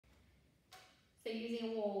So using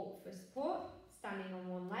a wall for support, standing on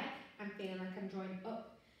one leg, and feeling like I'm drawing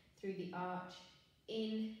up through the arch,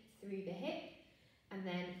 in through the hip, and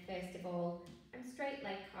then first of all, I'm straight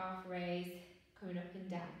leg calf raise, coming up and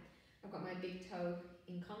down. I've got my big toe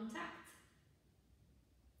in contact.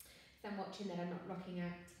 So I'm watching that I'm not rocking out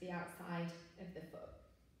to the outside of the foot.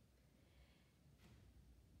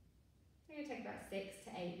 I'm going to take about 6 to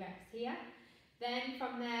 8 reps here. Then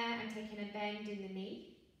from there, I'm taking a bend in the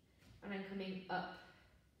knee, and I'm coming up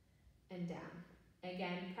and down.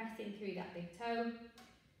 Again, pressing through that big toe,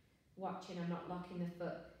 watching I'm not locking the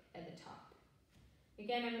foot at the top.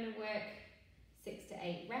 Again, I'm going to work 6 to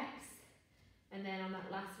 8 reps, and then on that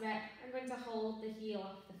last rep, I'm going to hold the heel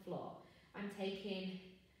off the floor. I'm taking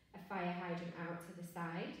a fire hydrant out to the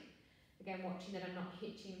side. Again, watching that I'm not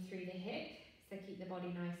hitching through the hip, so keep the body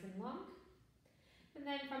nice and long. And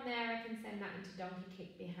then from there, I can send that into donkey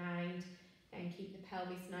kick behind and keep the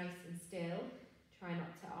pelvis nice and still. Try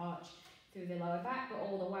not to arch through the lower back, but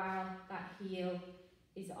all the while that heel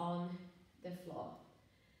is on the floor.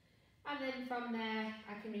 And then from there,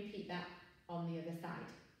 I can repeat that on the other side.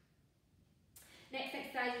 Next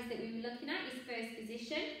exercises that we were looking at is first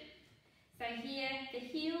position. So here, the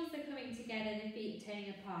heels are coming together, the feet turning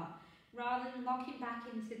apart. Rather than locking back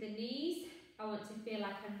into the knees, I want to feel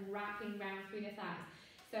like I'm wrapping round through the thighs.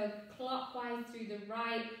 So clockwise through the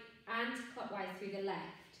right and clockwise through the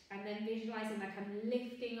left. And then visualising like I'm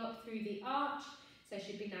lifting up through the arch, so it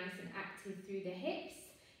should be nice and active through the hips.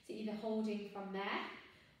 So either holding from there,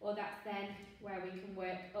 or that's then where we can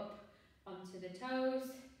work up onto the toes.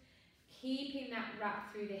 Keeping that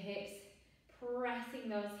wrap through the hips, pressing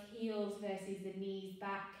those heels versus the knees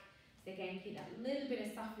back. So again, keep that little bit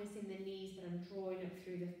of softness in the knees, but I'm drawing up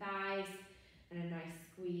through the thighs, and a nice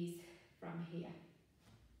squeeze from here.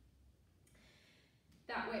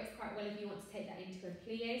 That works quite well if you want to take that into a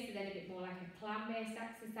plie, so then a bit more like a clam-based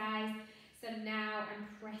exercise. So now I'm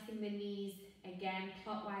pressing the knees again,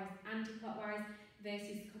 clockwise, anti-clockwise,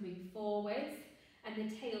 versus coming forwards. And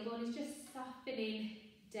the tailbone is just softening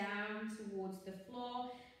down towards the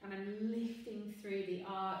floor, and I'm lifting through the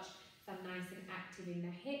arch, so I'm nice and active in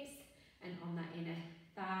the hips and on that inner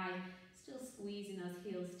thigh, still squeezing those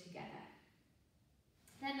heels together.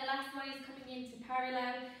 Then the last one is coming into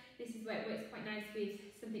parallel. This is where it works quite nice with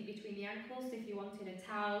something between the ankles, so if you wanted a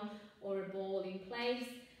towel or a ball in place,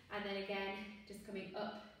 and then again, just coming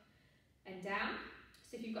up and down.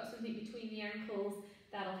 So if you've got something between the ankles,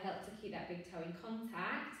 that'll help to keep that big toe in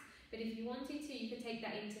contact. But if you wanted to, you could take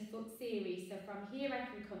that into foot series. So from here I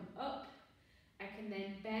can come up, I can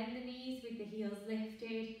then bend the knees with the heels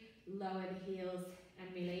lifted, lower the heels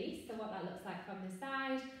and release. So what that looks like from the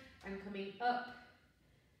side, I'm coming up,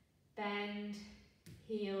 bend,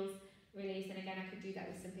 heels, release, and again I could do that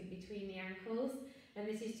with something between the ankles. And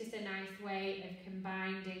this is just a nice way of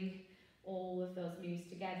combining all of those moves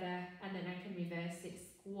together, and then I can reverse it,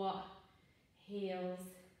 squat, heels,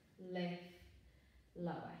 lift,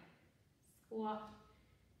 lower. Squat,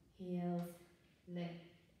 heels, lift,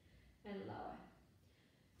 and lower.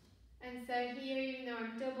 And so here, even though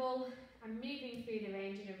I'm double, I'm moving through the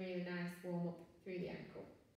range in a really nice warm up through the ankle.